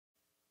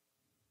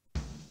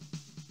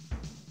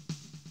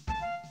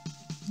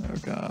Oh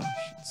gosh,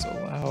 it's so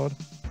loud.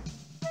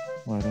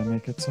 Why'd I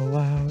make it so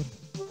loud?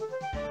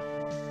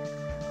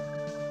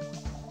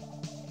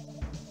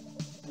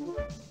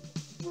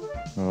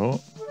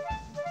 Oh.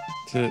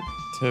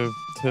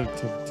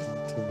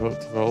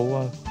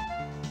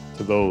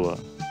 Tivola.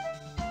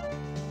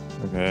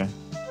 Okay.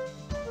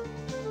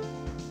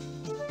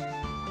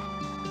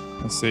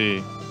 Let's see.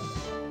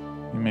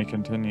 You may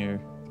continue.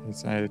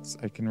 I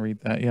can read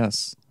that.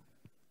 Yes.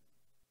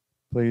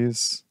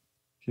 Please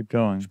keep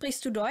going.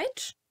 Sprichst du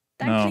Deutsch?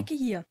 Dann No. klicke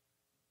hier.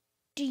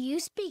 Do you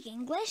speak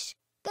English?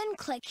 Then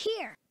click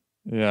here.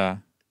 Yeah.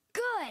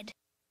 Good.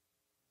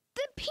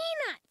 The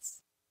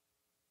peanuts.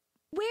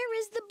 Where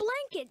is the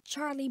blanket,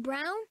 Charlie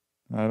Brown?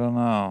 I don't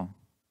know.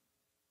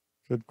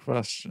 Good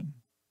question.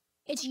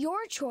 It's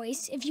your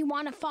choice if you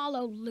want to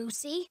follow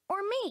Lucy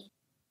or me.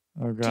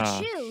 Oh gosh.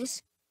 To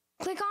choose,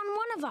 click on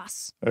one of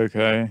us.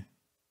 Okay.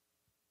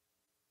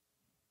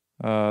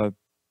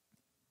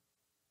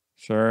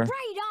 Sure.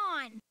 Right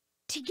on.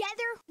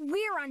 Together,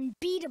 we're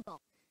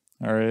unbeatable.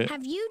 All right.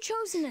 Have you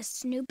chosen a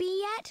Snoopy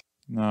yet?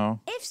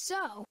 No. If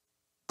so,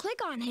 click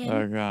on him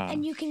Oh gosh.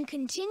 and you can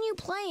continue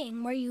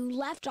playing where you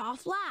left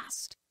off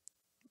last.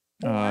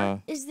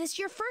 Or is this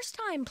your first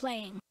time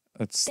playing?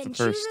 It's Then the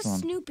first choose a one.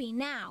 Snoopy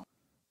now.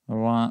 I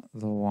want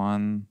the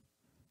one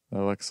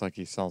that looks like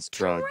he sells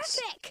drugs.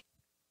 Terrific!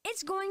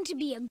 It's going to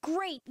be a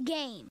great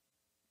game.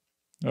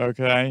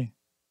 Okay.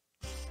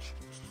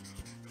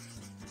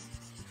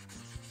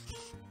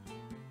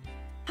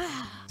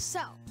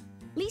 So,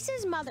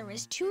 Lisa's mother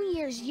is 2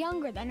 years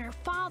younger than her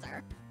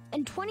father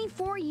and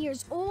 24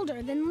 years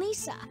older than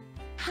Lisa.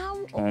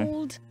 How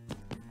old?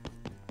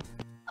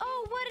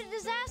 Oh, what a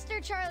disaster,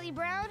 Charlie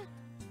Brown.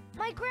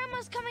 My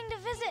grandma's coming to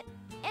visit,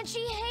 and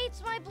she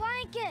hates my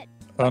blanket.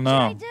 Oh What no.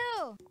 should I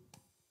do?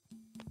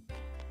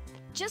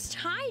 Just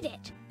hide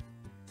it.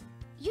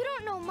 You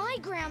don't know my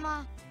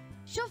grandma.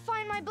 She'll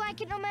find my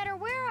blanket no matter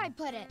where I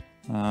put it.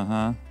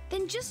 Uh-huh.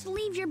 Then just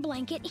leave your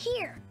blanket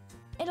here.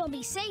 It'll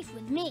be safe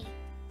with me.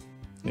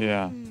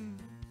 Yeah.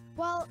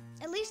 Well,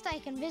 at least I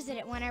can visit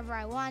it whenever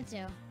I want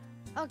to.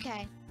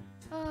 Okay.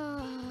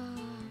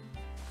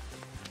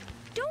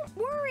 Don't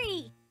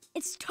worry.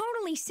 It's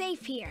totally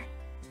safe here.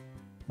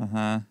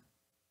 Uh-huh.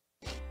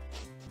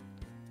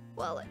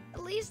 Well,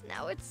 at least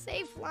now it's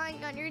safe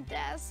lying on your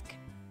desk.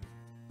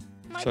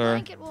 My Sure.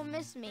 blanket will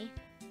miss me.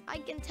 I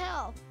can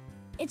tell.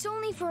 It's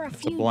only for a It's a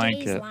few days,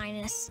 blanket.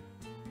 Linus.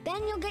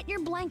 Then you'll get your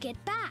blanket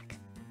back.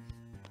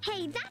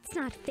 Hey, that's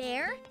not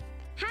fair.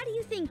 How do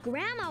you think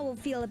Grandma will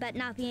feel about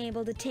not being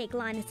able to take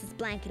Linus's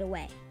blanket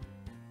away?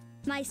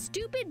 My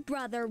stupid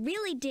brother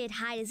really did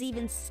hide his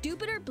even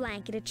stupider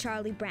blanket at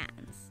Charlie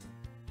Brown's.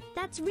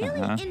 That's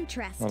really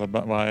interesting. What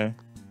about why?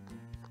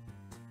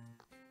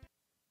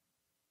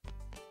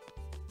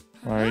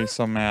 Why are you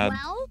so mad?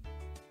 Well,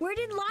 where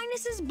did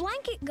Linus's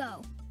blanket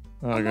go?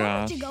 Oh A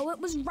moment gosh. ago, it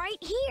was right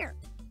here.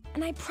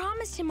 And I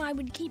promised him I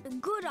would keep a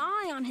good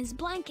eye on his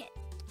blanket.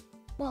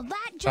 Well,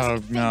 that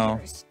just no.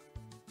 figures.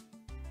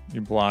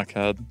 You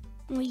blockhead.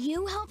 Will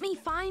you help me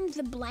find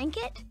the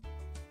blanket?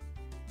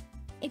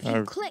 If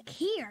you click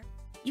here,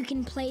 you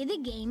can play the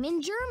game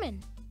in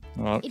German.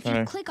 If you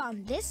Okay. click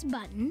on this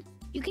button,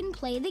 you can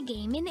play the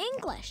game in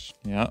English.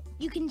 Yeah.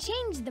 You can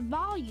change the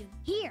volume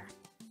here.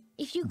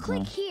 If you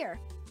click here,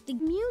 the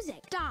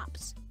music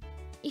stops.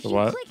 If The you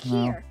what? click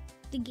No. here,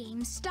 the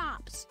game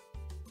stops.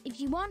 If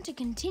you want to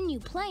continue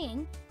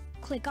playing,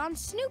 click on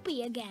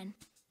Snoopy again.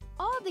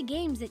 All the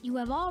games that you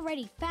have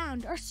already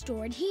found are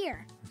stored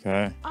here.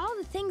 Okay. All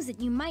the things that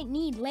you might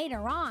need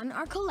later on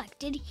are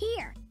collected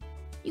here.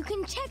 You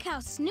can check how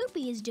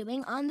Snoopy is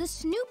doing on the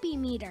Snoopy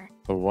meter.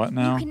 The what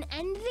now? You can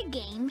end the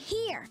game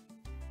here.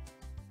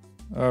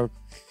 Oh,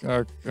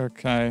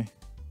 okay.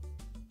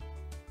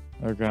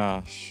 Oh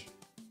gosh.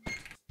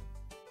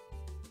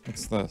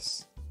 What's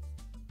this?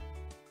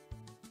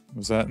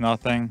 Was that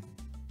nothing?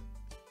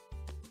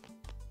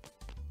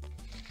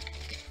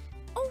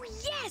 Oh,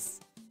 yes!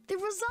 The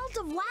result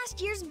of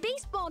last year's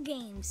baseball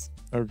games.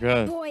 Oh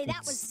good. Boy,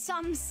 that was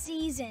some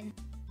season.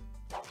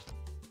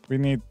 We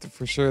need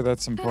for sure.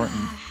 That's important.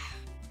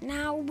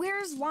 Now,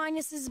 where's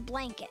Linus's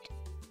blanket?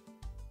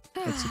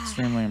 That's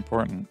extremely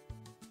important.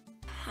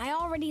 I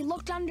already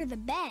looked under the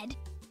bed.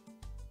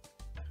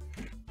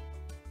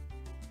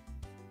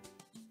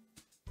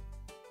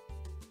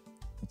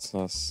 What's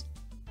this?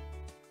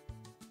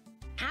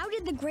 How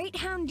did the Great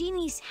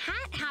Houdini's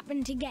hat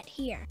happen to get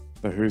here?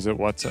 The who's it,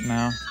 what's it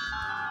now?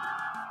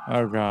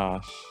 Oh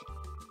gosh.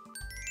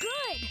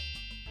 Good!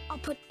 I'll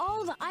put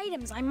all the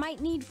items I might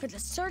need for the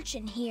search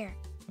in here.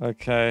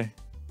 Okay.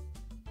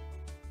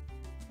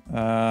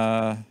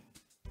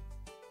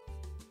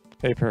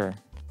 Paper.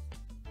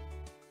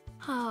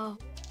 Oh,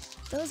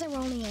 those are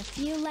only a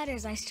few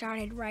letters I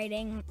started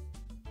writing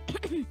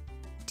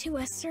to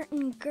a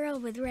certain girl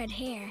with red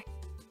hair.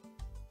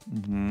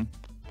 Mm-hmm.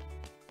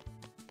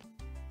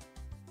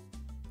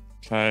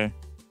 Okay.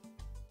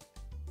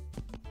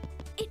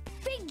 It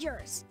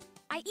figures!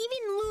 I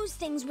even lose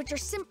things which are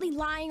simply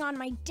lying on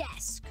my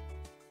desk.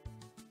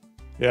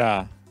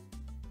 Yeah.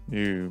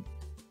 You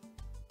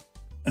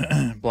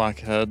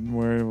Blockhead.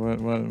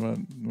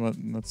 What?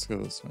 Let's go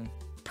this way.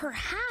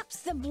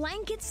 Perhaps the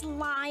blanket's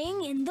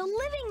lying in the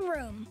living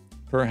room.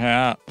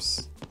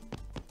 Perhaps.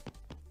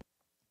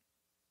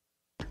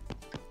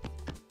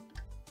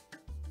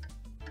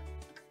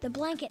 The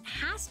blanket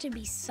has to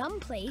be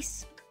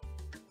someplace.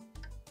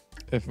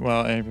 If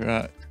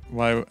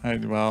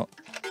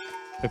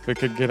if it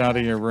could get out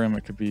of your room,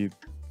 it could be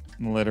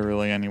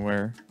literally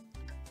anywhere.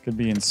 It could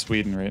be in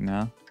Sweden right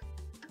now.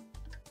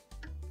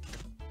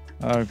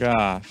 Oh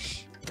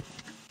gosh.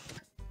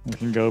 It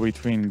can go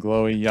between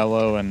glowy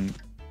yellow and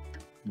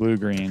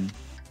blue-green.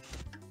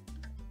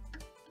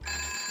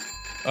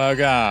 Oh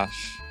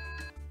gosh.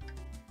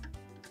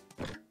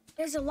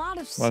 There's a lot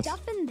of What?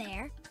 stuff in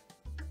there,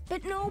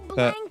 but no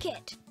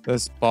blanket.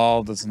 This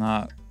ball does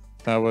not...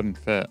 That wouldn't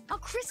fit. A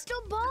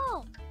crystal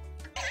ball.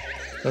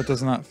 That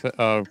does not fit.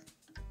 Oh,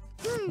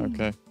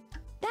 okay.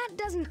 That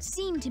doesn't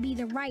seem to be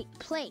the right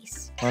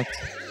place. What?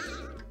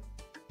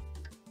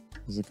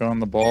 Does it go on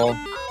the ball?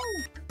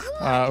 Oh, good.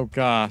 Oh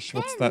gosh,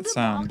 what's Then that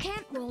sound? The ball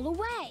can't roll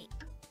away.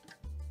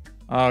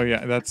 Oh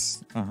yeah,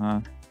 that's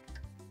Ooh.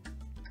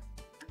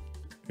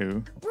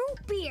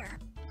 Root beer,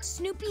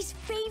 Snoopy's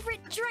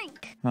favorite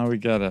drink. How we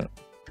get it?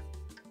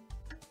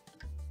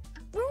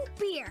 Root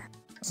beer,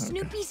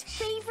 Snoopy's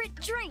favorite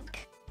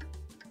drink.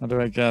 How do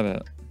I get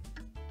it?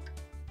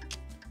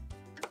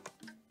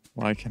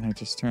 Why can't I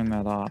just turn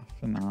that off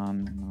and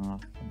on and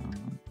off and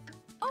on?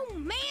 Oh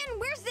man,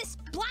 where's this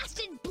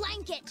blasted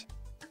blanket?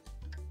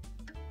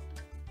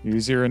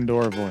 Use your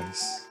indoor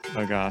voice.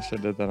 Oh gosh, I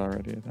did that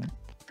already, I think.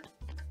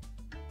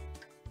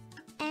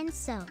 And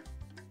so,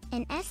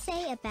 an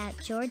essay about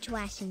George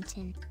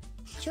Washington.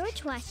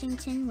 George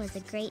Washington was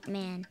a great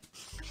man.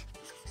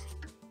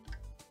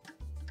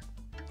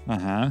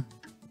 Uh-huh.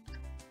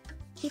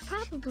 He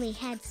probably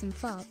had some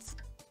faults,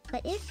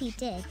 but if he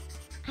did,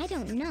 I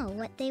don't know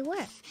what they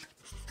were.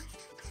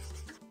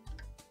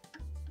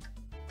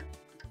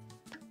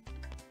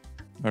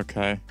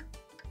 Okay.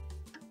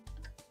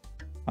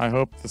 I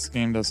hope this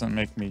game doesn't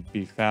make me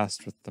be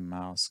fast with the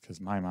mouse, because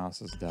my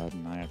mouse is dead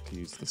and I have to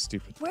use the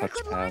stupid Where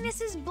could touchpad.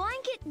 Linus's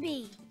blanket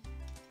be?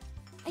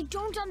 I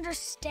don't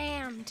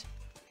understand.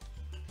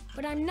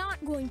 But I'm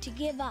not going to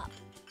give up.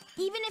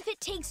 Even if it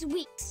takes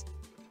weeks,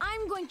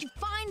 I'm going to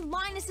find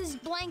Linus's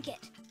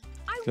blanket.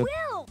 I Good.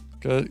 will!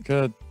 Good.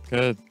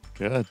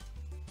 Can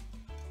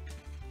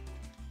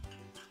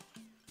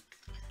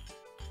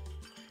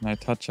I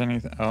touch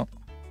anything? Oh.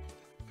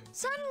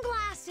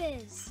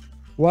 Sunglasses!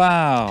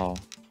 Wow.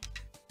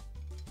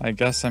 I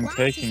guess I'm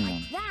Glasses taking like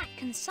them. that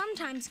can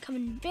sometimes come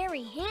in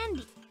very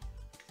handy.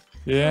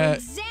 For Yeah.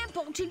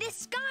 example, to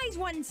disguise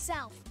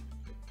oneself.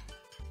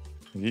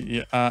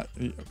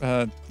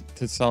 To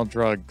sell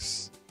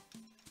drugs.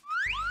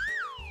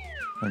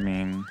 I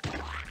mean,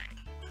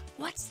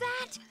 What's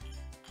that?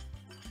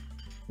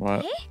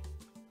 what? Eh?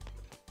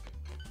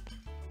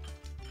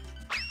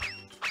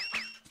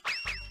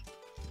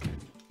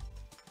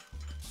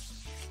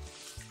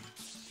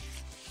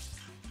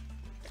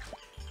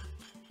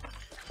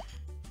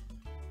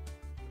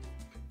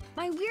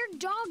 My weird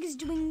dog is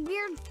doing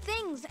weird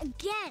things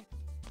again.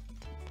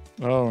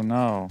 Oh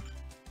no.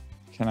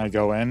 Can I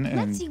go in Let's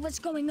and... see what's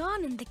going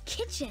on in the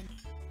kitchen.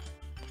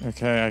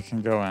 Okay, I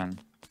can go in.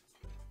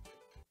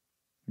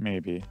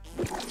 Maybe.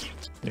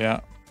 Yeah.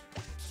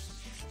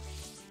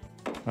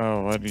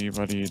 Oh, what are you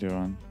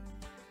doing?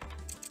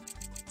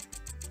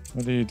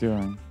 What are you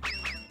doing?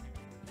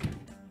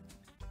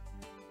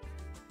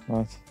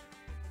 What?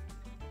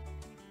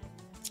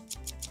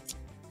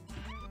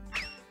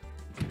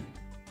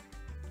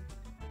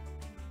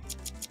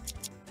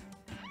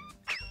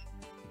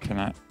 Can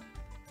I?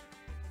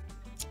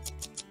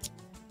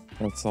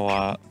 That's a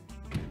lot.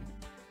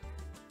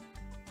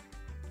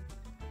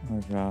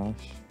 Oh gosh.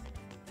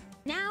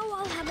 Now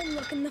I'll have a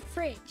look in the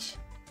fridge.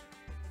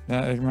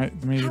 Yeah, it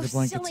might, maybe How the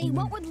blanket's silly! in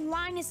there. What would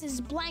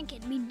Linus's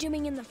blanket be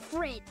doing in the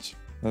fridge?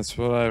 That's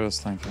what I was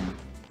thinking.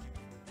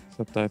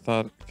 Except I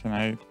thought,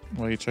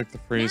 will you check the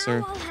freezer?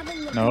 Now I'll have a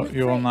look No, in the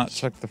you will not fridge.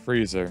 check the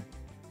freezer.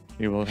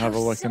 You will have a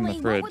How look in the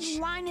silly, What would fridge.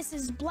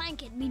 Linus's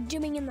blanket be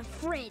doing in the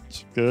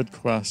fridge? Good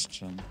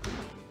question.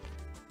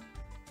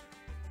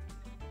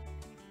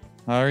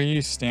 How are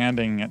you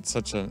standing at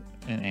such an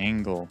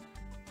angle?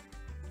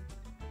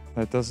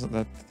 That doesn't,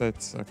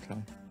 that's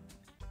okay.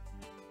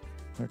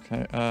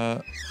 Okay,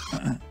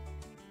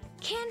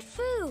 Canned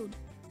food.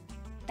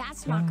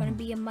 That's not going to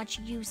be of much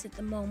use at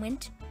the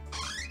moment.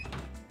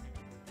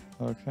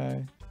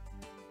 okay.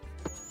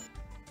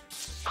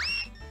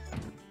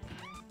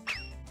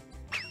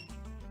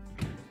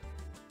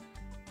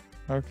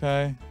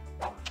 Okay.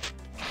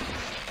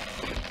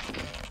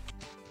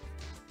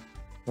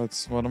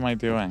 What am I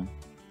doing?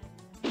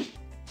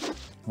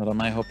 What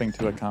am I hoping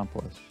to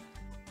accomplish?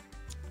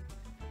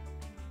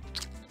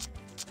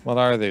 What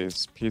are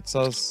these?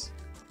 Pizzas?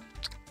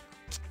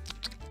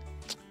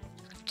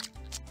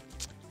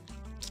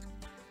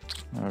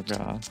 Oh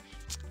gosh.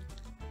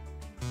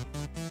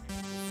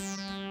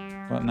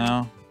 What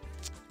now?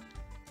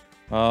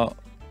 Well,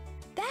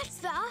 That's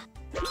the...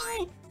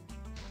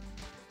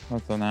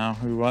 What the now?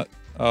 Who what?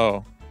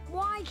 Oh.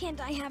 Why can't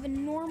I have a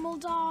normal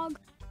dog?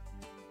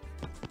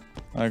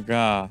 Oh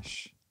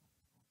gosh.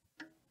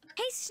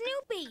 Hey,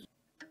 Snoopy!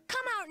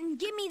 Come out and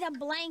give me the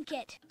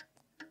blanket.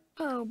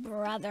 Oh,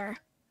 brother.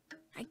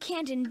 I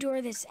can't endure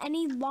this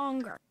any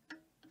longer.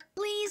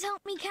 Please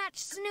help me catch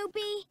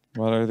Snoopy.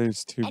 What are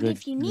these two And big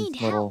if you need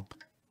these little help,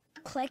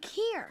 click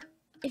here.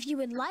 If you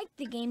would like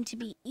the game to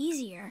be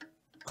easier,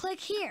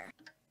 click here.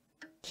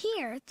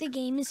 Here, the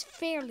game is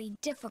fairly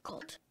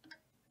difficult.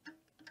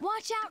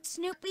 Watch out,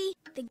 Snoopy.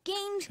 The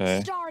game's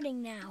Okay.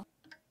 starting now.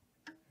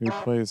 Who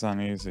plays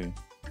on easy?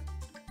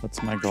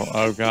 What's my goal?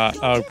 Oh god.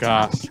 Oh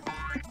gosh.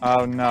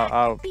 Oh no.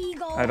 Oh.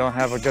 Beagle. I don't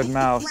have a good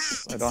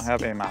mouse. I don't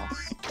have a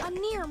mouse. A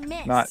near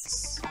miss.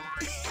 Nuts.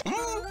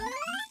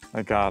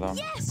 I got him.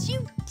 Yes, you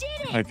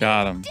did it. I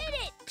got him. Did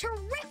it.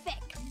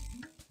 Terrific.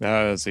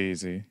 That was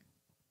easy.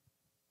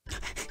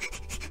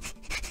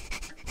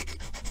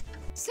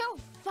 So,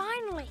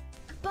 finally.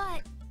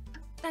 But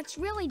that's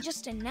really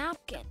just a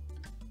napkin.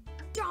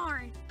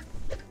 Darn.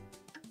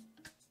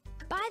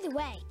 By the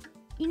way,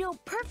 you know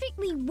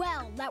perfectly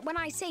well that when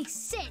I say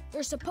sit,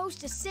 you're supposed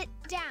to sit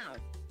down.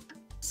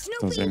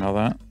 Snoopy, Does he know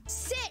that?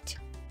 sit!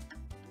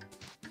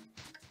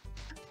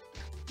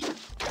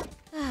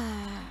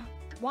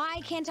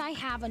 Why can't I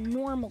have a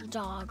normal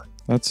dog?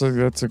 That's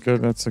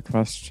a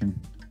question.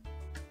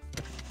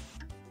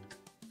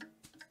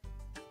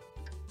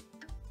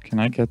 Can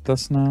I get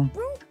this now?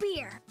 Root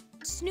beer,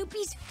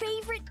 Snoopy's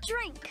favorite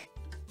drink.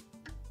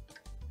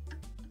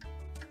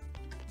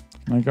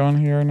 Can I go in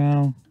here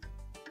now?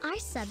 Our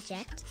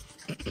subject,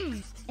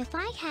 if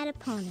I had a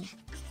pony.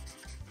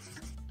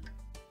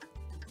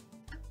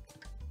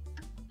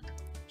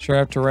 Sure, I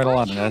have to write a If I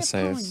lot of had a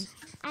essays.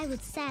 pony, I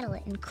would saddle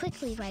it and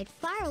quickly ride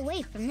far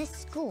away from this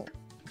school.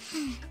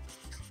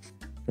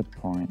 Good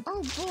point.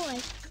 Oh boy,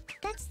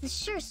 that's the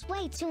surest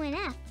way to an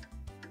F.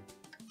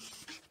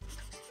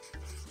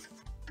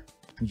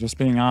 I'm just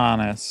being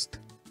honest.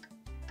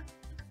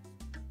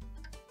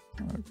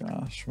 Oh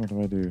gosh, what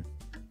do I do?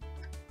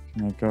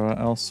 Can I go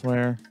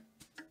elsewhere?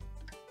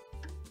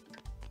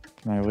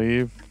 Can I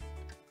leave?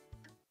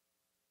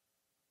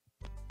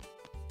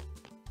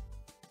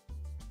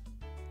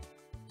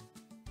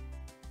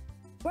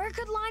 Where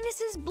could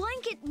Linus's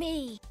blanket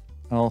be?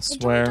 I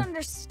Elsewhere? don't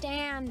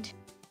understand.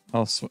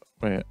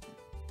 Wait.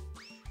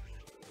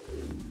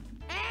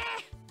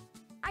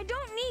 I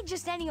don't need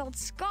just any old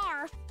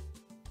scarf.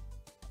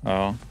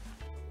 Oh,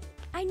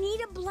 I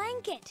need a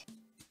blanket.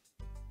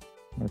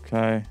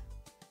 okay.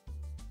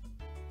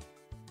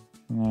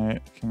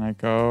 Can I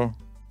go?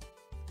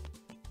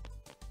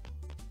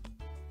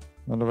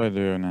 What do I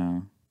do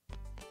now?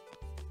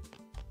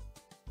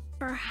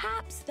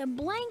 Perhaps the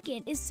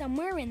blanket is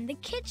somewhere in the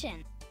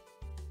kitchen.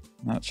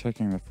 Not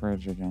checking the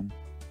fridge again.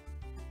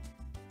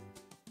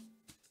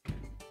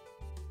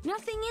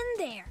 Nothing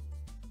in there.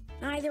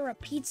 Neither a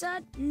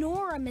pizza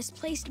nor a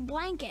misplaced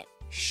blanket.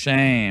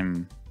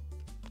 Shame.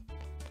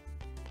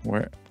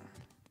 Where?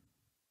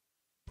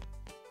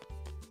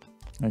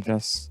 I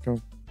guess go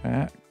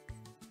back.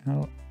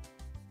 How?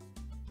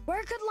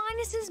 Where could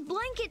Linus's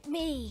blanket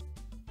be?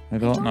 I I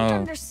don't don't know.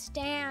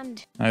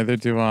 understand. Neither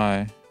do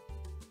I.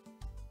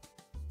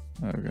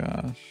 Oh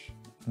gosh.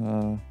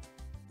 Well,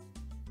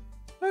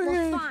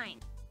 Okay. fine.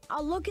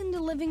 I'll look in the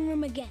living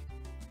room again.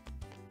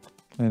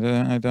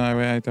 I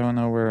don't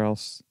know where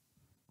else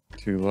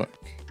to look.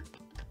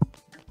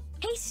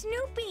 Hey,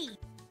 Snoopy!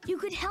 You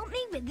could help me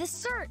with the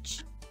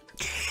search.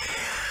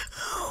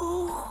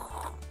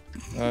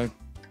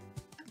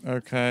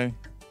 Okay.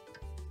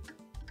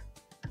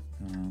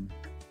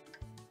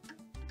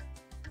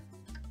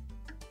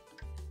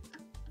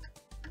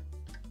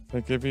 If I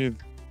give you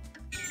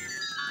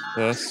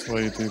this,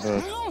 will you do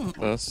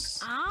this?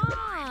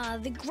 Ah,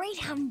 the great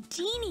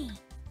Houdini.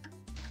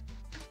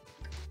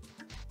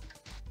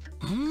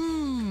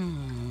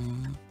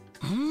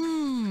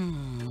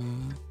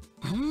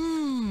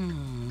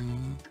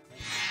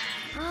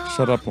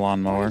 Shut up,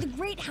 One lawnmower. of the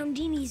great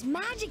Houdini's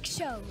magic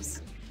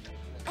shows.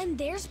 And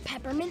there's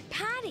Peppermint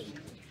Patty.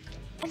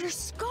 And her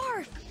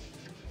scarf.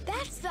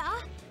 That's the...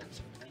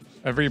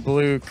 Every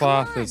blue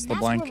cloth Come on, is the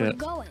that's where we're blanket.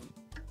 going.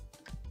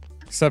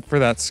 Except for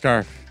that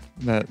scarf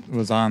that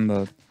was on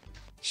the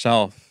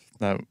shelf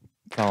that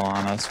fell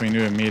on us. We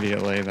knew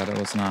immediately that it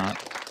was not.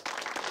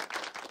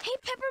 Hey,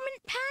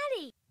 Peppermint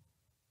Patty.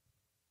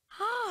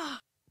 Ah,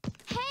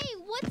 Hey,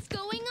 what's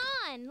going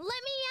on? Let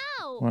me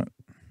out. What?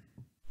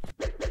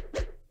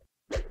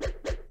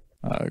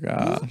 Oh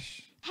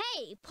gosh.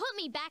 Hey, put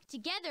me back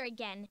together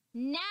again.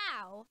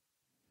 Now.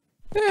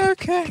 Yeah,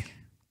 okay.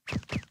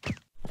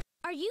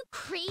 Are you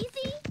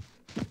crazy?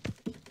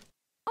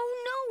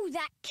 oh no,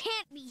 that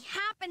can't be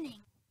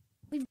happening.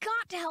 We've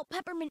got to help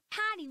Peppermint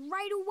Patty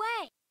right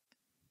away.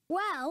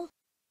 Well,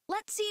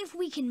 let's see if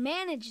we can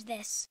manage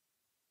this.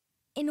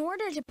 In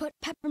order to put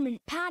Peppermint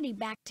Patty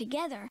back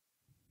together,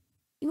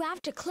 you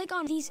have to click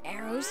on these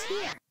arrows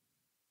here.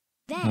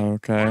 Then,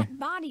 Okay. that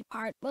body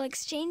part will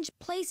exchange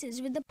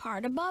places with the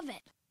part above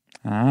it.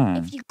 Ah.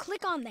 If you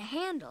click on the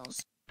handles,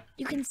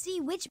 you can see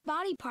which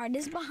body part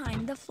is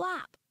behind the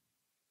flap.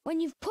 When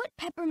you've put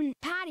Peppermint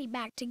Patty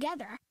back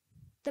together,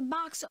 the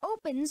box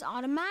opens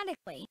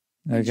automatically.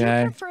 Would you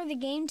Okay. prefer the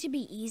game to be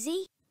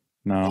easy?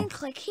 No. Then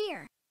click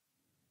here.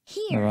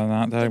 Here, Well,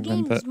 not the that,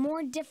 game but is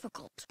more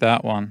difficult.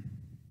 that one.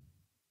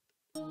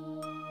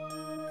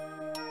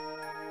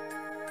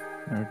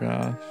 Oh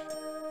gosh.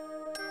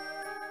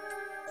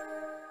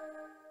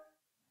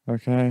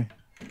 Okay.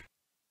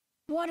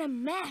 What a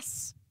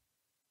mess.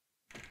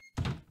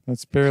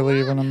 That's barely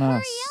even a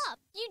mess. Hurry up!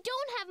 You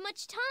don't have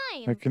much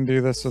I time. can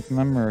do this with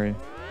memory.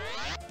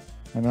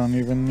 I don't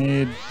even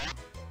need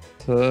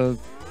to...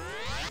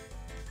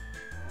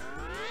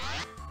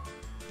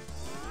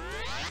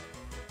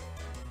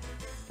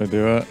 to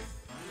do it.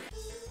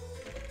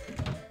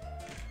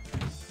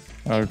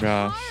 Oh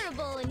gosh.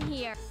 Horrible in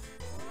here.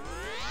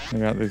 I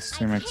got these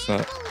two mixed I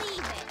up. can't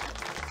believe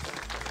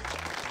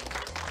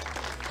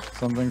it.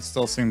 Something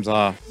still seems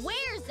off.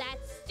 Where's that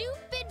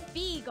stupid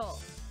beagle?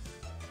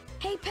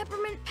 Hey,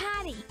 Peppermint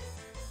Patty.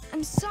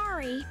 I'm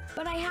sorry,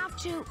 but I have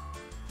to...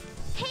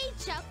 Hey,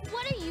 Chuck,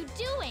 what are you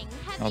doing?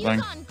 Have Oh, you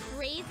thank- gone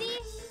crazy?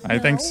 I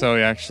think No. so,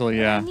 actually,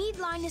 But I yeah. need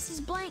Linus's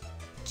blanket.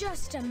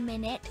 Just a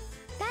minute.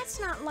 That's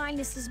not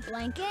Linus's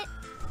blanket.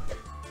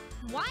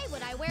 Why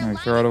would I wear Alright,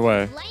 throw it Linus's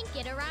away.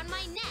 blanket around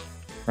my neck?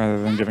 Rather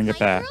than That's giving it my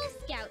back. Girl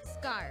Scout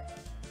scarf.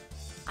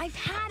 I've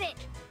had it.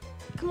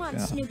 Come on,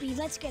 Yeah. Snoopy,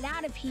 let's get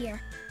out of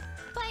here.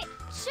 But,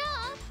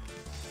 Chuck!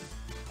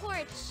 Poor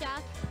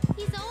Chuck.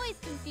 He's always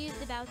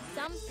confused about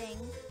something.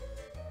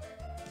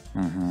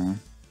 Uh-huh.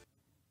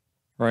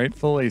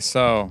 Rightfully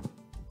so.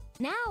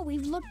 Now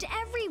we've looked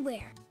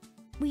everywhere.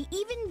 We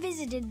even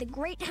visited the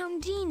Great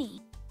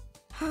Houdini.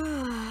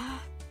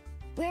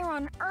 Where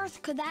on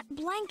earth could that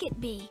blanket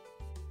be?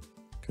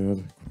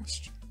 Good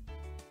question.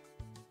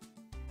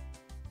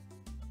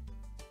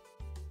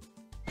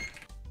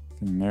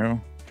 Anything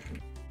new?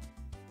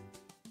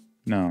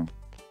 No.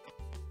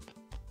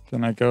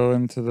 Can I go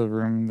into the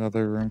room, the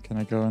other room? Can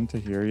I go into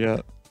here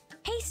yet?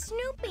 Hey,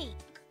 Snoopy!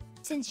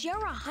 Since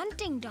you're a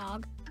hunting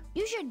dog,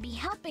 you should be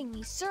helping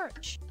me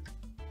search.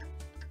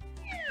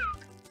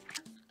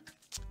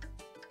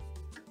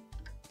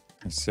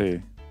 I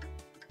see.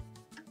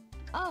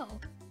 Oh,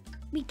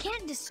 we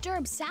can't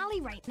disturb Sally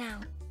right now.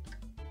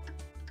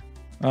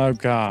 Oh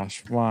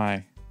gosh,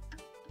 why?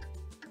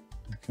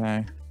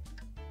 Okay.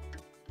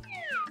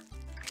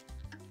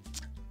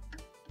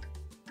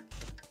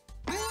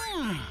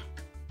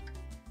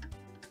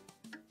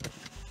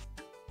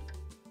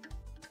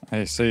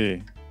 I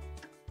see.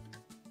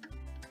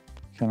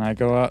 Can I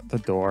go out the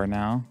door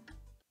now?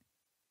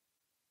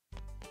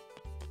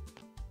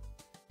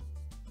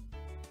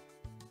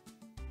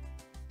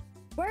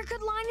 Where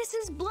could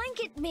Linus's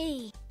blanket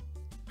be?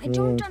 I Good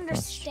don't question.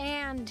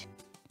 understand.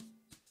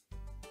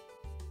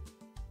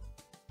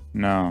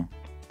 No.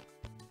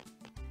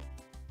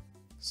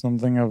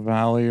 Something of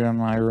value in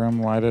my room.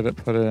 Why did it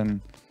put it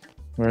in?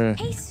 Where?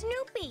 Hey,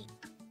 Snoopy!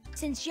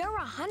 Since you're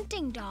a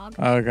hunting dog,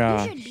 Oh you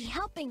gosh. should be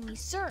helping me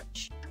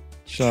search.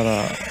 Shut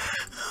up.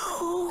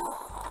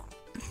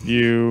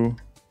 You.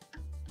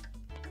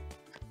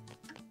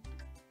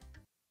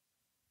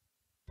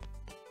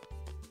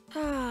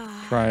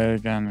 Try it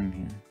again in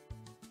here.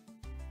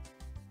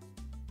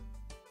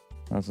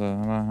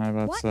 How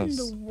about What in this?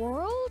 the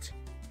world?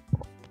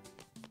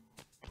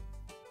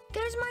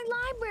 There's my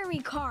library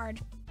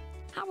card.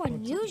 How What's it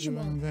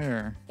unusual. doing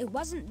there? It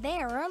wasn't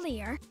there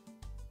earlier.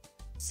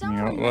 what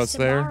Someone was must have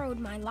there? borrowed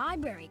my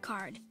library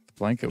card The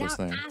blanket was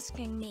without there.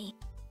 asking me.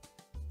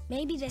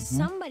 Maybe this Mm-hmm.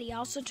 somebody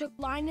also took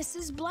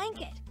Linus's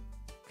blanket.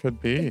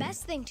 Could The be.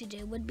 best thing to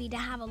do would be to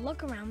have a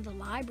look around the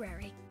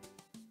library.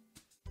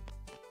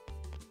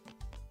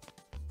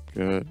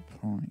 Good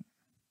point.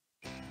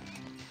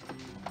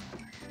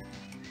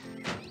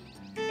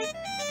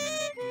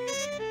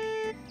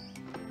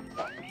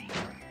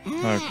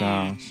 Oh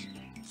gosh.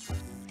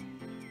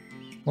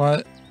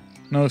 What?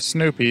 No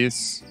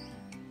Snoopies.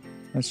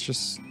 That's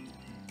just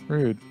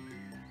rude.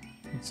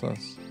 What's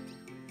this?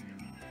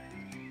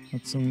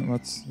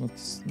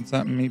 What's is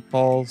that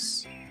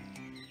meatballs?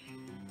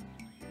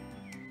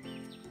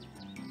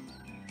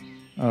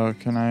 Oh,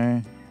 can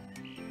I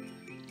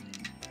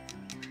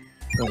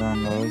put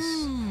on those?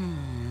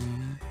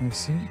 I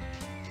see.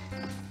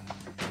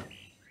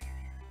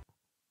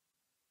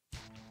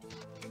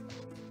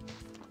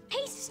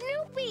 Hey,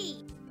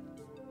 Snoopy!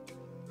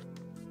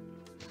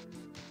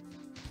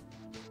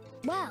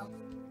 Well,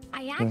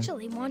 I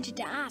actually wanted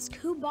to ask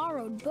who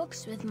borrowed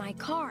books with my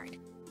card.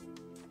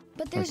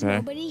 But there's Okay.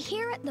 nobody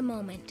here at the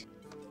moment.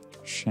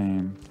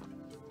 Shame.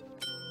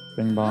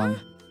 Bing bong.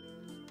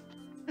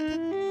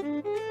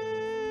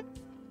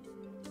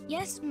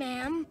 Yes,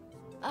 ma'am.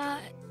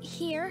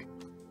 Here.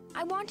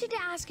 I wanted to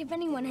ask if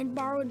anyone had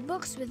borrowed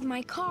books with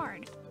my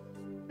card.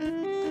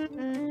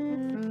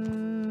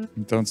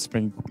 Don't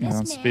speak. Yes,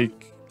 don't ma'am.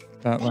 speak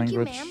that Thank you,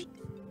 language. ma'am.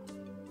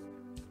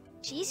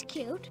 She's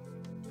cute.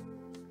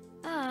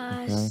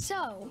 Okay.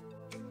 So,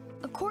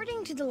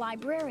 according to the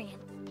librarian,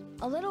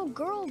 a little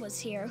girl was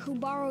here who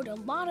borrowed a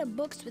lot of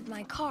books with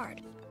my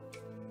card.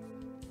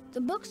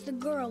 The books the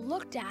girl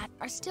looked at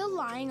are still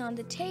lying on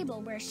the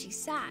table where she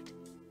sat.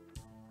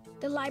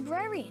 The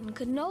librarian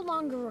could no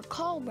longer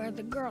recall where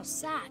the girl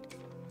sat,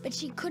 but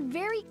she could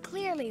very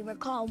clearly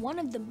recall one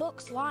of the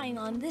books lying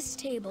on this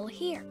table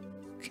here.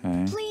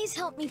 Okay. Please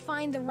help me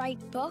find the right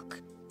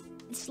book.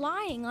 It's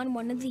lying on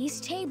one of these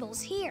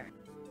tables here.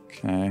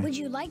 Okay. Would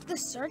you like the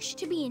search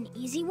to be an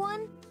easy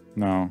one?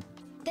 No.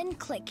 Then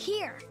click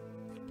here.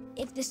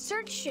 If the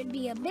search should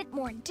be a bit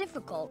more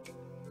difficult,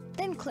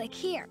 then click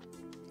here.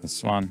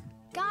 This one.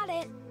 Got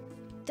it.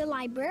 The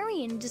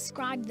librarian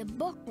described the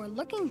book we're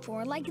looking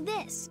for like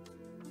this.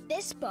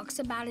 This book's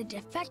about a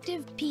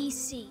defective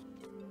PC.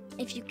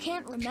 If you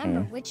can't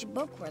remember which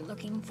book we're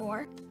looking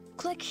for,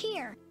 click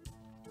here.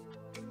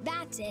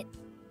 That's it.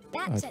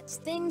 That sets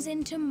things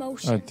into A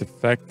motion.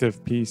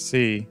 defective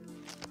PC.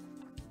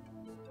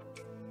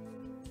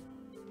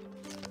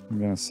 I'm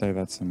gonna say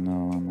that's a no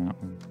on that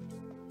one.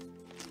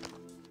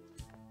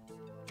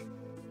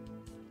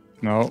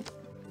 Nope.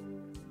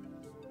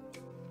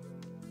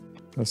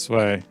 This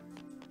way.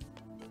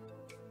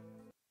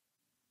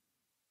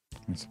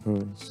 I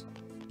suppose.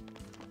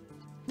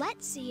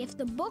 Let's see if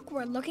the book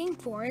we're looking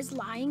for is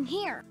lying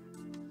here.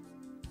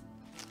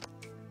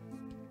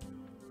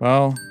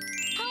 Well,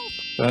 Help!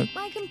 that,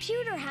 My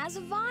computer has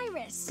a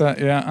virus.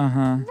 yeah,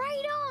 uh-huh.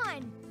 Right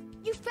on!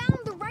 You found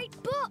the right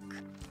book.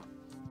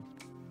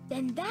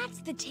 Then that's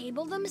the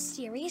table the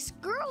mysterious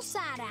girl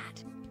sat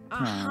at.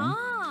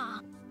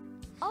 Aha!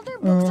 Other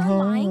books are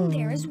lying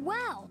there as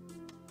well.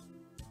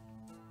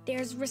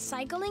 There's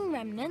recycling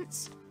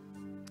remnants,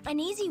 an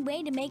easy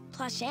way to make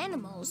plush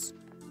animals,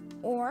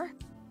 or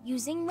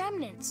using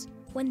remnants,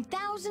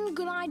 1,000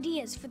 good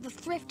ideas for the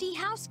thrifty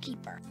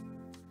housekeeper.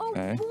 Oh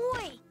Okay.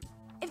 boy!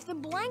 If the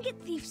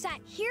blanket thief sat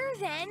here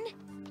then...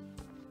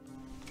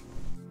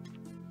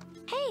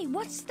 Hey,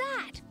 what's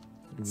that?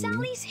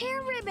 Sally's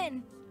hair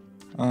ribbon!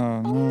 Oh,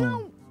 Oh no.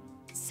 no!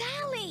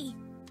 Sally!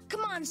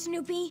 Come on,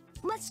 Snoopy,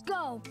 let's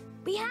go.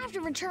 We have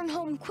to return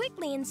home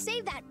quickly and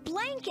save that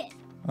blanket.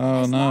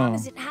 Oh, as long no.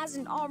 as it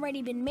hasn't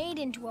already been made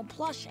into a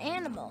plush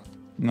animal.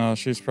 No,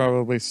 she's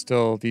probably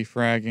still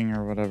defragging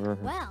or whatever.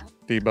 Well,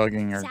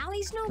 Debugging her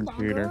Sally's no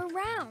computer. longer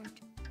around.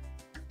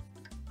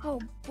 Oh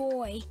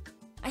boy.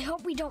 I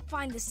hope we don't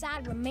find the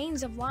sad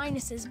remains of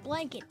Linus's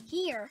blanket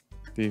here.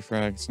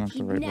 Defrag's not the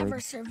He'd right never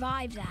word.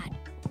 survive that.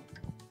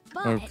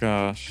 But Oh,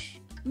 gosh.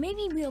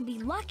 maybe we'll be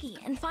lucky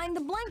and find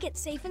the blanket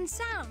safe and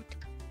sound.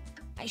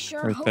 I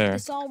sure Right hope there.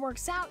 this all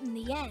works out in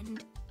the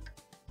end.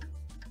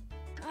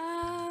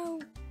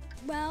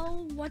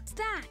 Well, what's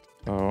that?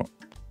 Oh.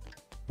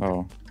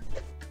 Oh.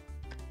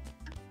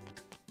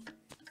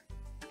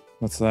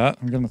 What's that?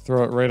 I'm gonna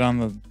throw it right on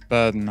the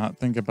bed and not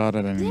think about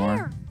it anymore.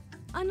 There!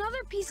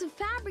 Another piece of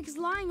fabric's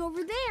lying over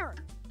there,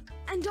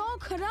 and all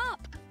cut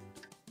up.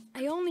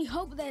 I only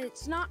hope that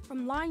it's not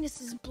from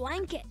Linus's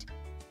blanket.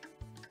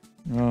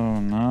 Oh,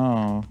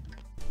 no.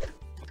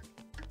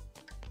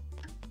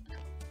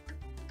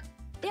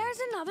 There's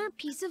another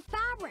piece of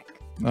fabric.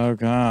 Oh,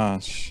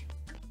 gosh.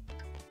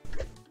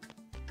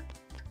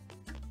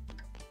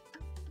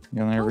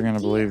 You're never Oh, gonna dear.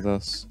 believe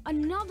this.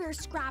 Another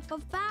scrap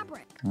of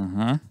fabric.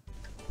 Uh-huh.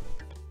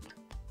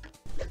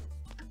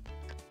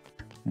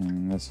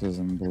 And this is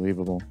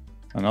unbelievable.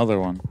 Another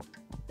one.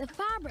 The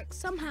fabric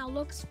somehow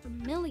looks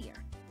familiar.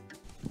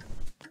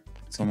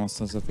 It's almost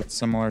as if it's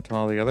similar to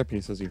all the other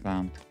pieces you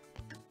found.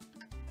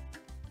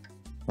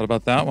 What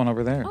about that one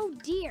over there? Oh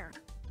dear,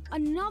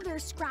 another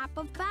scrap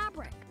of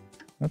fabric.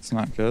 That's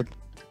not good.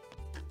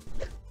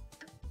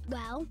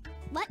 Well,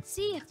 let's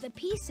see if the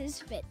pieces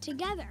fit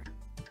together.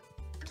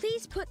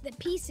 Please put the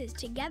pieces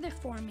together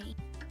for me.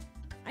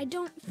 I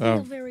don't feel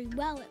Oh. very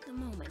well at the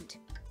moment.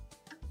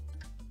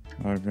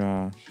 Oh,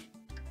 gosh.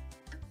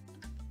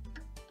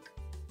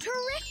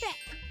 Terrific!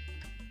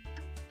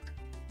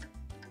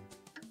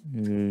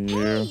 You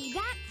Hey,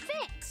 that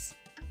fits!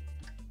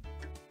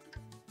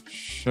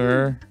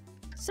 sure?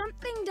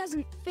 Something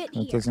doesn't fit That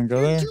here. doesn't go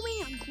You're there?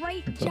 doing a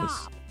great It does.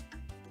 job.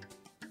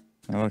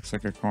 That looks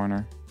like a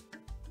corner.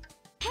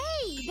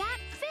 Hey, that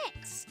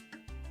fits!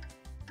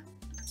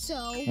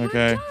 So, Okay.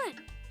 we're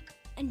done.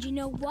 And you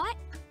know what?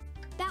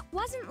 That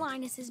wasn't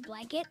Linus's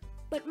blanket,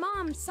 but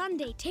Mom's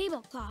Sunday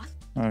tablecloth.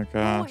 Oh, Boy,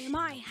 gosh. am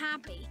I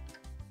happy.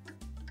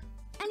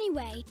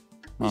 Anyway,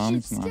 we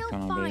Mom's should not still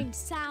gonna be. find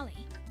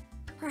Sally.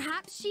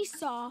 Perhaps she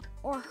saw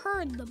or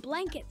heard the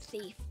blanket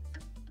thief.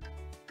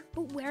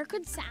 But where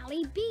could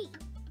Sally be?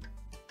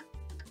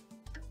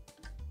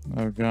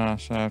 Oh,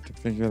 gosh. I have to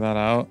figure that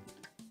out.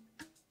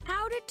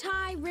 How to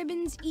Tie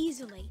Ribbons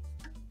Easily.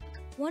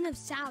 One of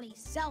Sally's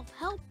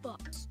self-help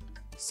books.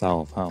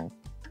 Self-help.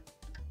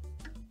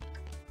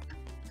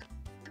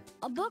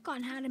 A book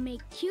on how to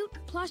make cute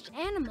plush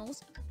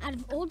animals out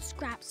of old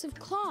scraps of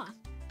cloth.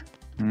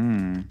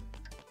 Hmm.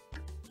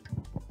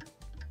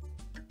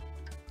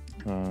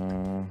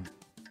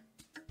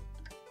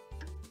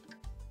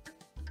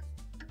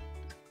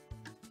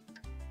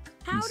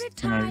 How to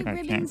It's gonna- Tie I can't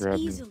Ribbons grab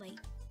you. Easily.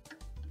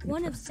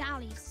 One of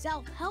Sally's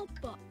self-help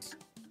books.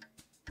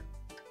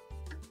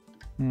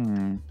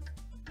 Hmm.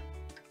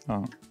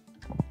 Oh.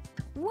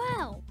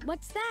 Well,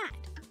 What's that?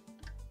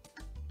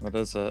 What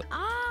is it?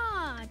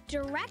 Ah,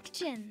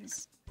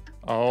 directions.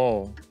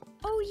 Oh,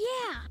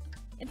 Oh, yeah.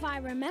 If I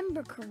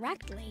remember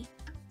correctly,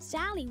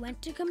 Sally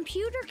went to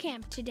computer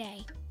camp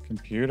today.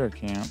 computer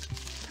camp.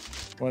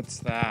 What's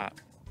that?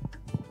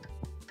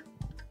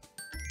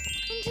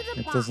 Into the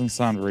It box. doesn't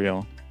sound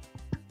real.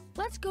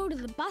 Let's go to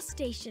the bus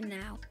station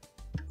now.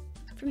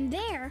 From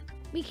there,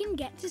 we can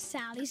get to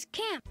Sally's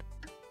camp.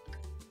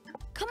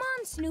 Come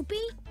on,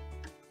 Snoopy.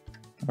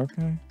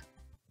 Okay.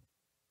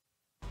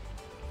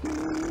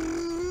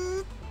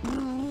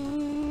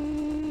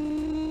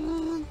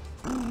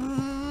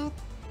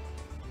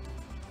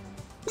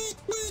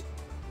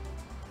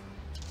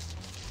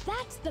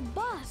 That's the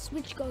bus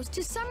which goes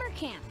to summer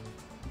camp.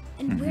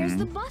 And where's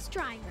the bus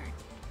driver?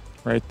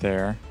 Right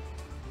there.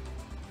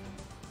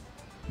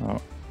 Oh,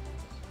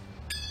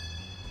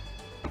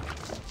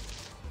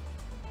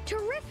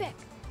 Terrific!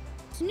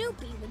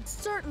 Snoopy would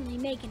certainly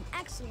make an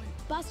excellent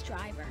bus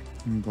driver.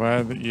 I'm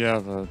glad that you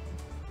have a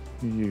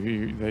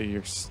that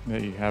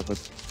you have a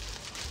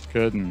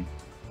good and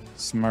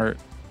smart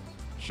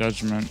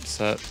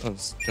set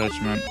of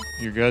judgment.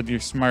 You're good. You're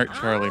smart,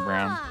 Charlie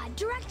Brown. Ah,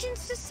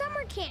 directions to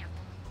summer camp.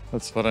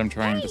 That's what I'm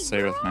trying to Hey,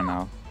 say with my girl.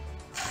 mouth.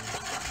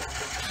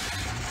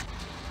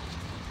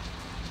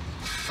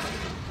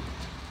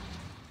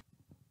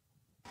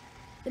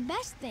 The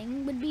best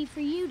thing would be for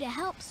you to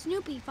help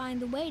Snoopy find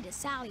the way to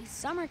Sally's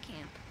summer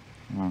camp.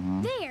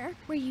 There,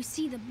 where you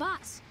see the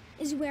bus,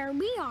 is where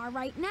we are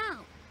right now.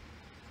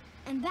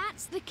 And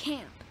that's the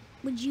camp.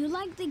 Would you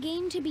like the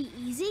game to be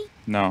easy?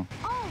 No.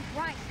 All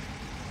right.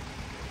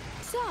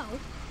 So,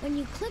 when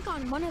you click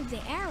on one of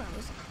the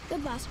arrows, the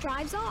bus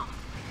drives off.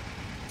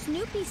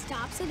 Snoopy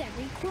stops at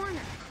every corner.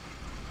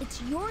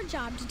 It's your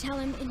job to tell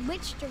him in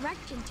which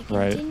direction to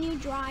Right. continue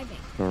driving.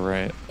 Go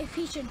right. If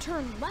he should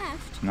turn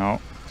left,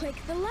 No. click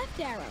the left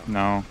arrow.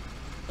 No.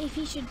 If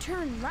he should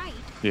turn right,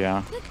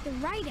 Yeah. click the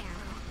right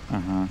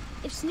arrow.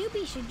 If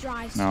Snoopy should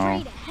drive No.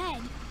 straight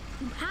ahead,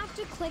 you have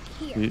to click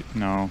here.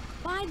 No.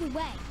 By the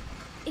way,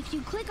 if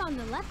you click on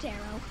the left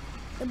arrow,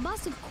 the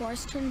bus, of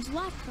course, turns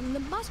left from the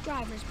bus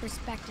driver's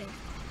perspective.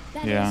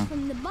 That is, Yeah.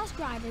 from the bus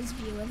driver's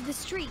view of the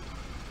street.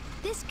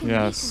 This can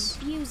Yes.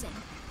 be confusing.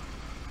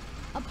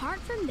 Apart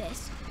from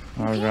this,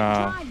 you Oh, can't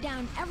God. drive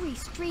down every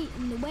street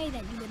in the way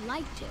that you would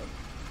like to.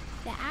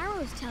 The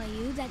arrows tell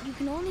you that you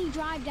can only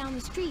drive down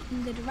the street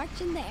in the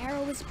direction the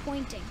arrow is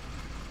pointing.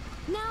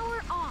 Now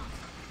we're off.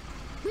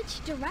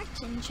 Which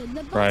direction should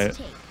the bus Right.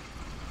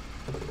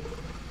 take?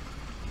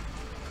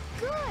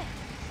 Good.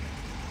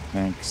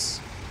 Thanks.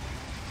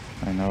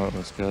 I know it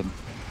was good.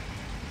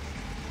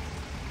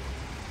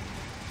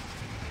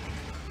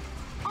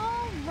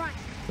 All right.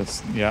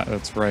 Yeah,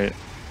 that's right.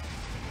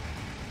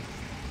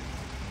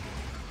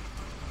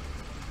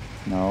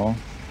 No.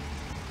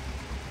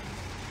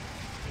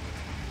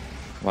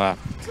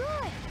 Left.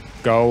 Good.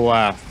 Go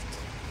left.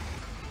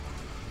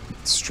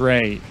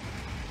 Straight.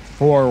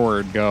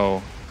 Forward,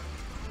 go.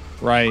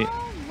 Right.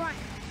 All right.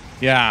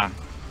 Yeah.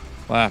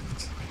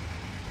 Left.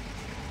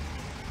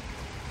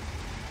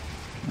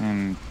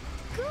 And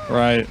Good.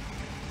 right.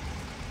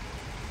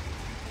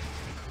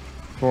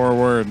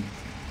 Forward.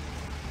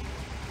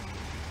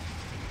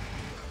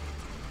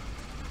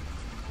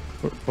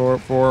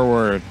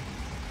 Forward.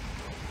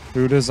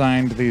 Who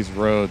designed these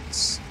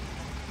roads?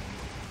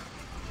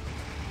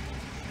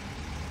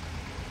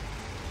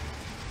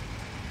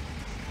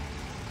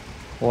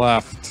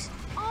 Left.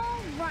 All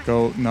right.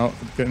 Go, no,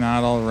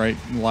 not all right,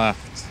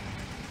 left.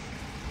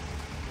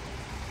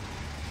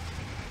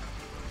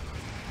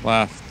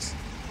 Left.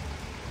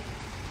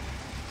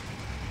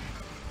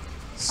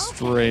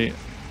 Straight.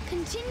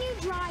 Continue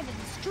driving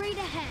straight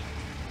ahead.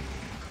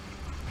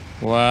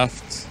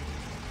 Left.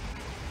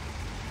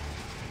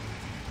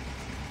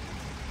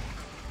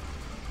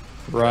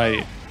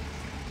 Right.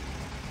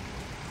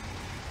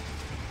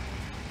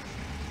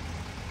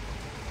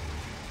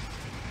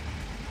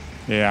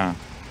 Yeah.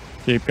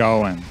 Keep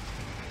going.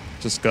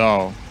 Just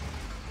go.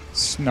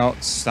 No,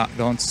 stop.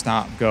 Don't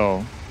stop.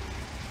 Go.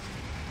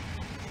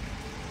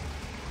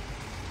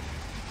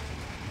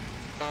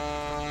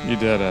 You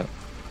did it.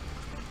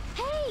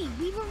 Hey,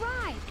 we've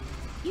arrived.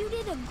 You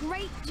did a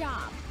great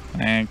job.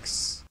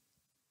 Thanks.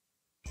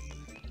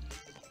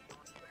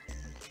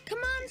 Come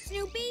on,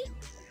 Snoopy.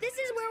 This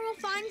is where we'll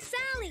find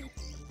Sally.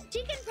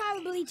 She can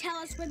probably tell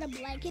us where the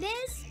blanket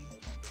is.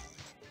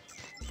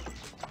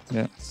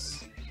 Yes.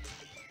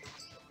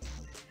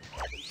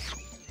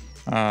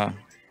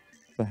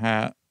 The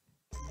hat.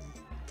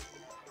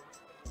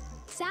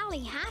 Sally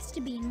has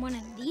to be in one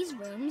of these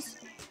rooms.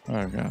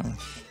 Oh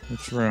gosh.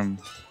 Which room?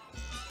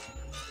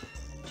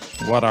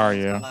 What are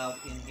you? Allowed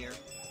in here.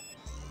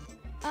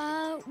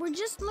 We're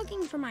just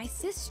looking for my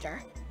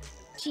sister.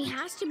 She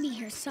has to be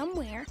here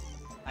somewhere.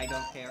 I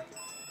don't care.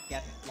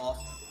 Get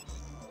lost.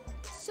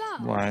 So,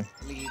 Why?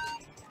 Leave.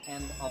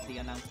 End of the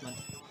announcement.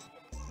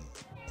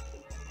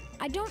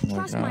 I don't Oh my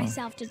trust God.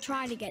 myself to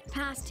try to get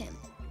past him.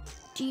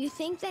 Do you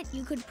think that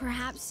you could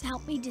perhaps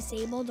help me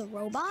disable the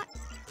robot?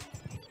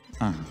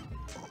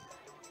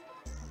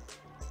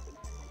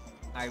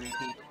 I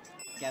repeat,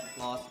 get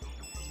lost.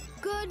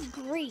 Good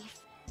grief.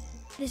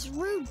 This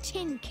rude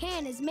tin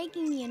can is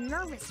making me a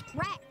nervous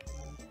wreck.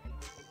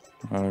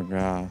 Oh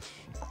gosh.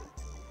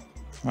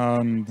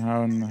 Oh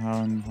no,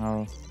 no,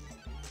 no.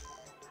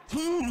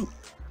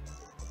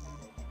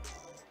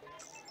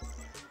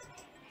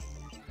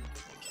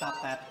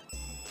 Stop that.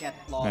 Get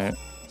lost. Wait,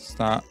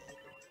 stop.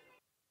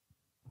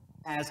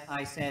 As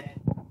I said,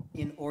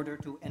 in order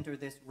to enter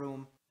this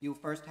room, you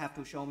first have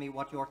to show me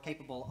what you're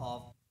capable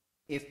of.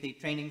 If the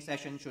training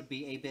session should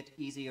be a bit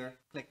easier,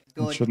 click It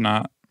good. should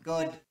not.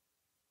 Good.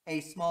 A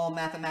small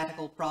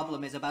mathematical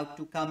problem is about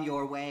to come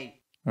your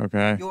way.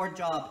 Okay. Your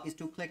job is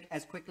to click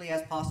as quickly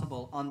as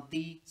possible on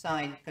the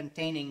sign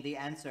containing the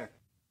answer.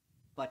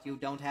 But you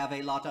don't have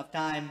a lot of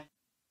time.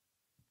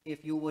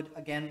 If you would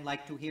again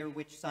like to hear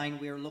which sign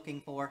we're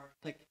looking for,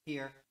 click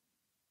here.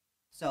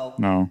 So,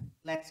 No.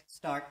 let's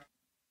start.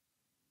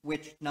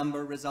 Which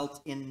number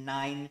results in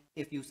 9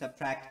 if you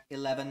subtract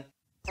 11?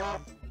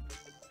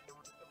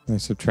 They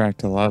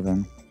subtract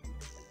 11.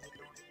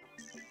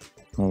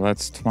 Well,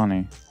 that's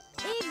 20.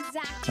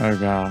 Exactly. Oh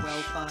gosh.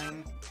 Well,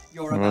 fine.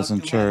 You're I about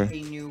wasn't to sure. have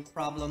a new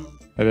problem.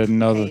 I didn't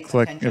know the Pay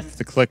click attention. if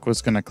the click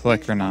was gonna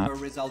click Which or not.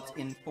 number results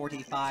in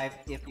 45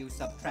 if you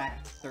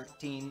subtract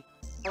 13?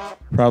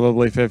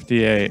 Probably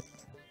 58.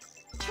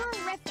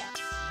 Terrific.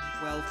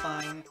 Well,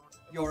 fine.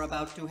 You're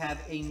about to have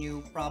a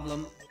new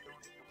problem.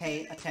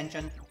 Pay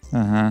attention.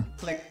 Uh-huh.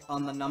 Click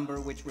on the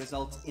number which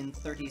results in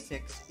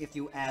 36 if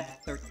you add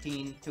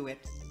 13 to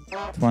it.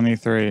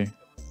 23.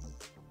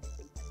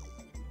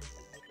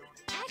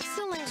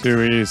 Excellent.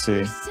 Too easy.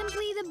 You're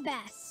simply the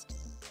best.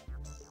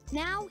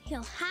 Now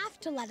he'll have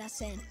to let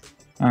us in.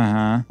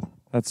 Uh-huh.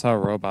 That's how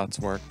robots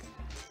work.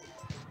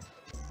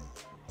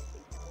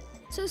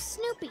 So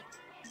Snoopy,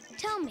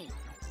 tell me,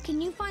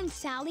 can you find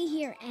Sally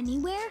here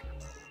anywhere?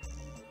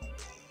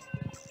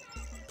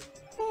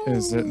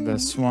 Is it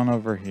this one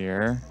over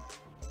here?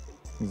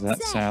 Is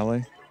that Say,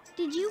 Sally?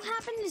 Did you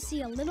happen to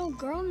see a little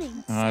girl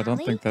named Oh, Sally? I don't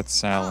think that's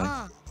Sally.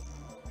 Uh-uh.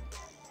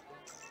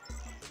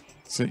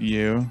 Is it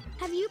you?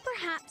 Have you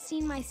perhaps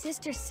seen my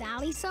sister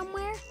Sally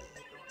somewhere?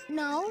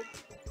 No.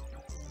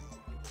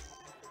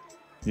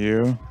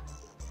 You?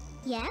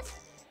 Yes?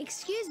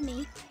 Excuse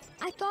me,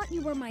 I thought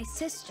you were my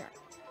sister.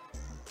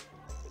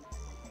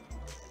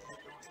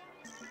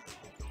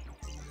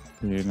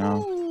 Do you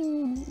know?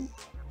 Ooh.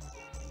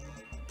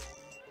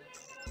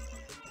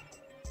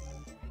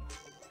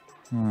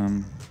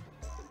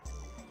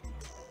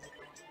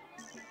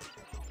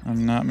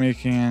 I'm not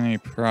making any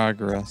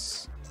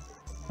progress.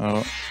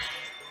 Oh,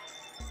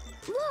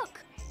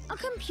 Look, a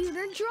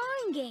computer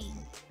drawing game.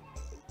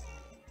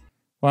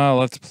 wow,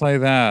 let's play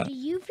that. Do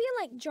you feel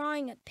like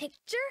drawing a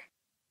picture?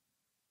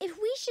 If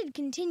we should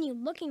continue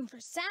looking for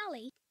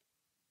Sally,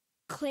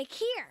 click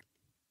here.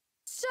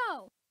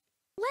 So,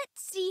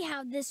 let's see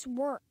how this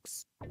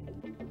works.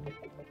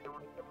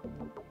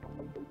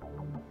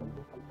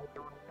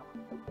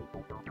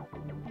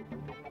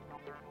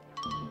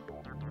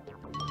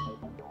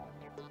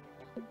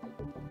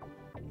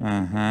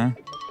 Uh-huh.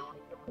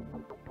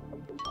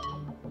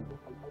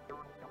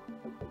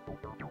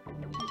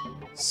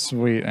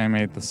 Sweet, I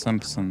made The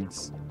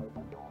Simpsons.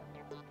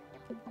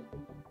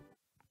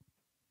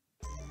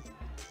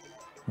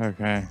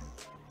 Okay.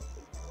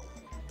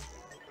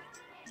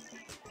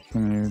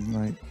 Can you,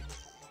 like...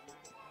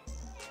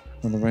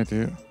 What do I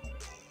do?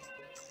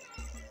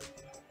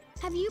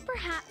 Have you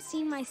perhaps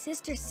seen my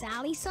sister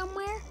Sally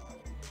somewhere?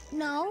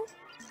 No.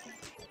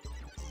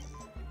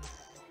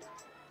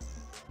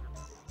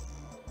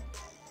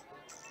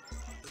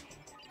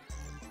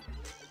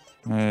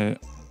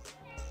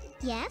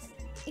 Yes?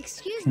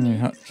 Excuse Can me. you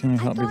help I me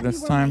thought this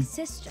you were time? my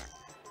sister.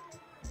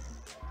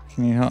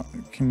 Can you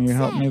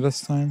help me Say.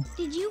 this time?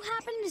 Did you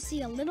happen to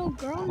see a little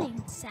girl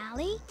named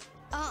Sally?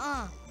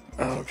 Oh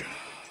god.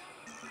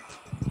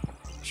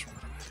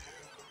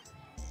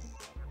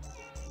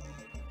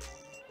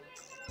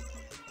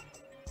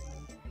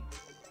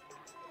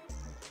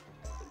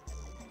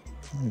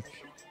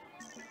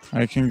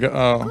 I can go.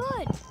 Oh,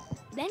 Good.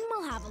 Then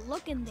we'll have a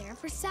look in there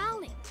for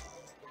Sally.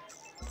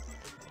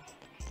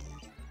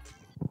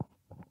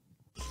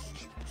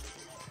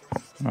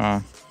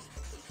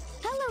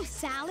 Hello,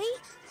 Sally.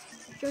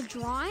 You're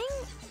drawing?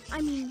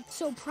 I mean,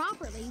 so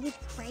properly with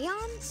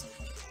crayons?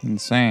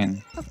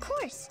 insane. Of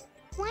course.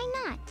 Why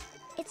not?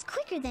 It's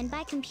quicker than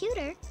by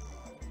computer.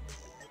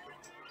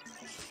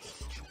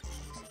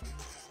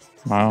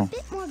 Wow. A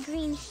bit more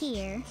green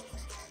here.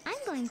 I'm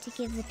going to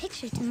give the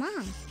picture to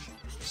Mom.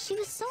 She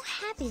was so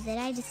happy that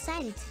I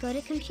decided to go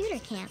to computer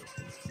camp.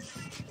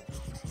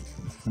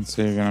 And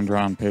so you're gonna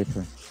draw on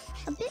paper.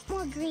 A bit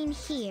more green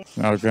here.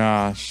 Oh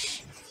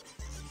gosh.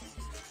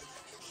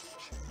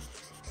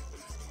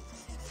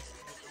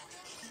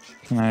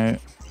 Can I?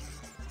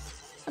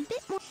 A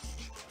bit more.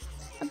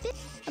 A bit.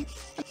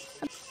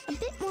 A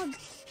bit more.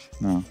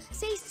 No.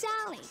 Say,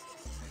 Sally,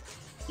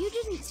 you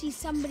didn't see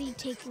somebody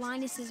take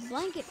Linus's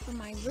blanket from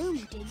my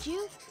room, did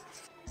you?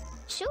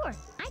 Sure,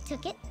 I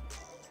took it.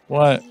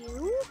 What?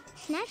 You?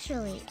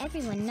 Naturally,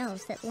 everyone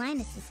knows that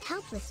Linus is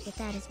helpless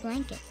without his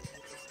blanket.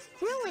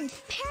 ruined,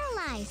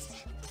 paralyzed,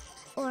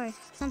 or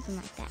something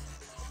like that.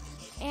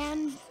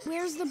 And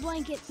where's the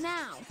blanket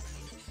now?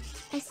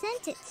 I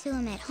sent it to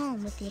him at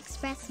home with the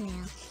express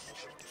mail.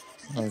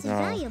 Oh, It's a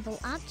God. valuable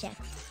object.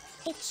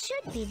 It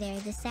should be there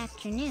this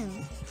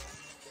afternoon.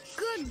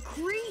 Good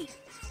grief!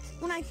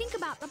 When I think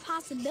about the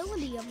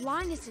possibility of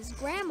Linus's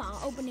grandma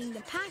opening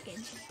the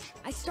package,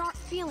 I start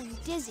feeling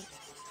dizzy.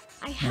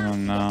 I have to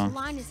get no. to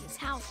Linus's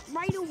house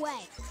right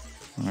away.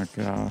 Oh,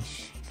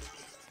 gosh.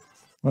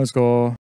 Let's go.